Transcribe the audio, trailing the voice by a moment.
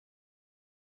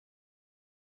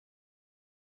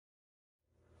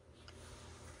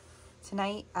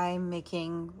Tonight I'm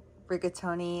making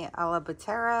rigatoni alla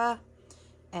Buttera,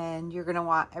 and you're gonna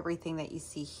want everything that you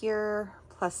see here,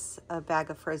 plus a bag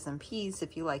of frozen peas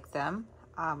if you like them,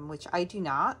 which I do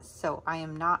not, so I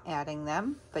am not adding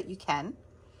them, but you can.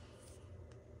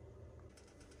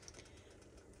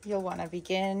 You'll want to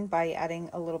begin by adding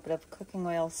a little bit of cooking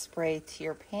oil spray to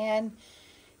your pan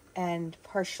and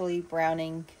partially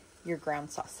browning your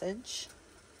ground sausage.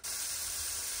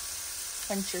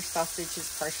 Once your sausage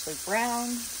is partially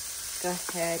browned, go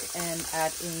ahead and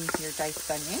add in your diced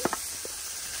onions.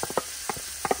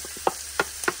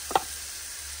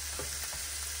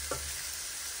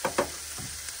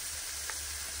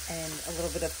 And a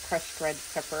little bit of crushed red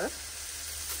pepper.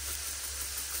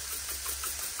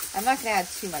 I'm not going to add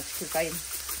too much because I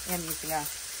am using a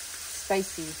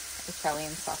spicy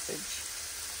Italian sausage.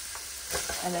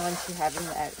 And then once you have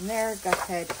that in there, go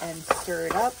ahead and stir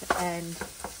it up and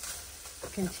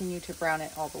continue to brown it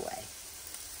all the way.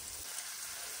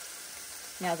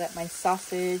 Now that my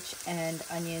sausage and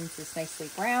onions is nicely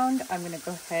browned, I'm going to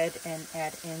go ahead and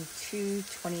add in 2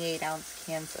 28-ounce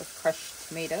cans of crushed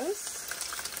tomatoes.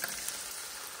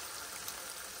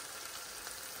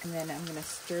 And then I'm going to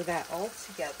stir that all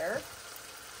together.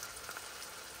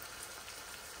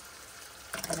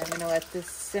 And I'm going to let this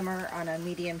simmer on a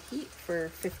medium heat for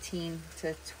 15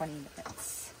 to 20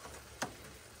 minutes.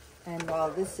 And while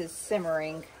this is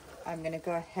simmering, I'm going to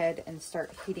go ahead and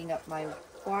start heating up my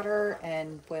water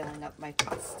and boiling up my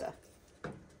pasta.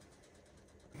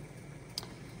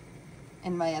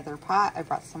 In my other pot, I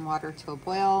brought some water to a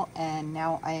boil, and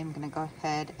now I am going to go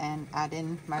ahead and add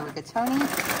in my rigatoni.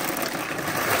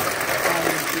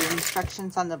 And the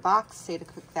instructions on the box say to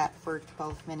cook that for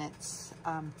 12 minutes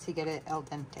to get it al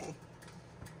dente.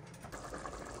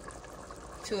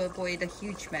 To avoid a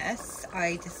huge mess,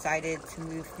 I decided to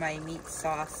move my meat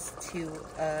sauce to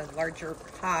a larger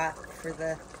pot for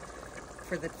the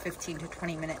 15 to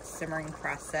 20 minute simmering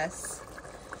process.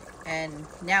 And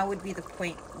now would be the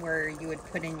point where you would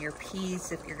put in your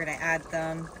peas if you're going to add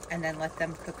them, and then let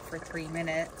them cook for 3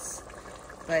 minutes.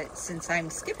 But since I'm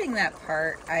skipping that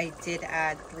part, I did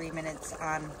add 3 minutes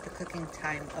on the cooking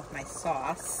time of my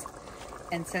sauce.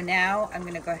 And so now I'm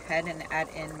going to go ahead and add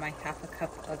in my ½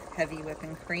 cup of heavy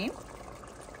whipping cream.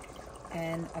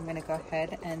 And I'm going to go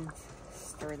ahead and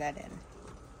stir that in.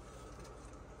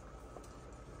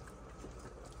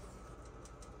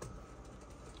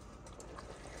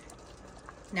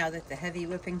 Now that the heavy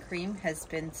whipping cream has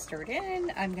been stirred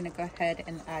in, I'm going to go ahead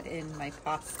and add in my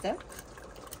pasta.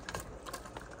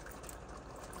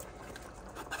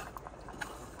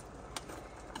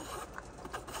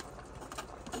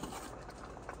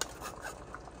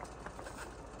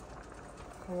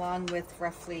 Along with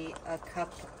roughly a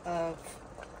cup of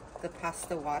the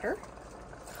pasta water.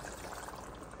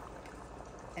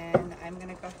 And I'm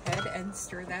going to go ahead and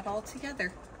stir that all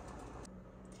together.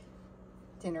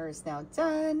 Dinner is now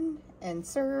done and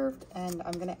served, and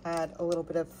I'm going to add a little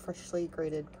bit of freshly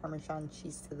grated Parmesan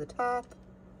cheese to the top.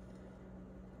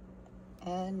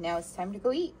 And now it's time to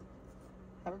go eat.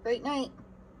 Have a great night.